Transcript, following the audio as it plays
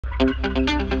To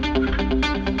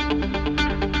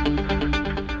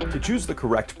choose the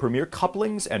correct Premier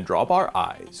couplings and drawbar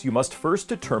eyes, you must first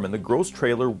determine the gross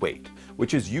trailer weight,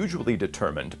 which is usually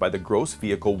determined by the gross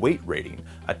vehicle weight rating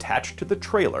attached to the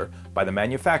trailer by the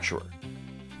manufacturer.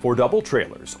 For double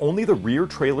trailers, only the rear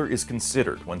trailer is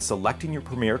considered when selecting your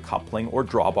Premier coupling or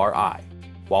drawbar eye,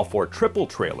 while for triple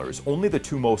trailers, only the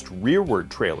two most rearward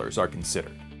trailers are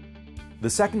considered. The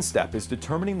second step is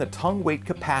determining the tongue weight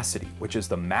capacity, which is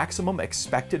the maximum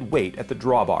expected weight at the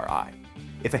drawbar eye.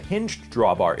 If a hinged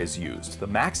drawbar is used, the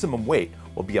maximum weight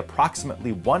will be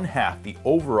approximately 1/2 the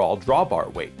overall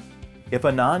drawbar weight. If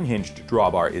a non-hinged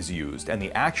drawbar is used and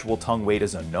the actual tongue weight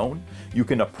is unknown, you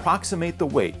can approximate the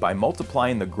weight by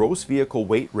multiplying the gross vehicle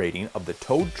weight rating of the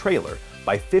towed trailer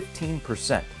by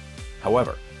 15%.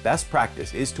 However, best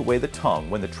practice is to weigh the tongue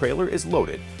when the trailer is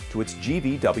loaded to its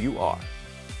GVWR.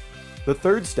 The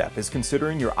third step is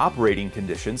considering your operating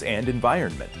conditions and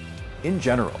environment. In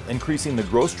general, increasing the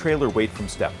gross trailer weight from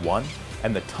step 1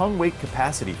 and the tongue weight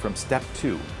capacity from step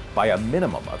 2 by a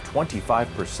minimum of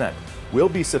 25% will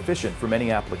be sufficient for many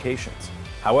applications.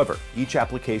 However, each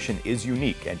application is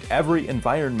unique and every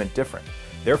environment different.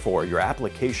 Therefore, your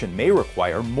application may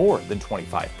require more than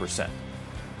 25%.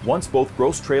 Once both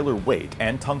gross trailer weight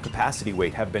and tongue capacity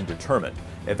weight have been determined,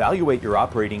 evaluate your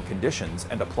operating conditions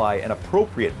and apply an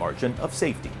appropriate margin of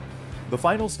safety. The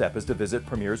final step is to visit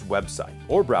Premier's website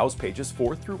or browse pages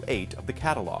 4 through 8 of the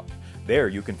catalog. There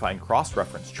you can find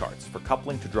cross-reference charts for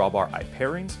coupling to drawbar eye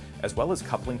pairings as well as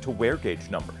coupling to wear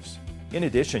gauge numbers. In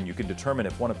addition, you can determine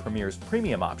if one of Premier's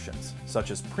premium options,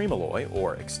 such as Premiloy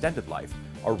or Extended Life,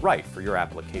 are right for your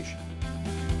application.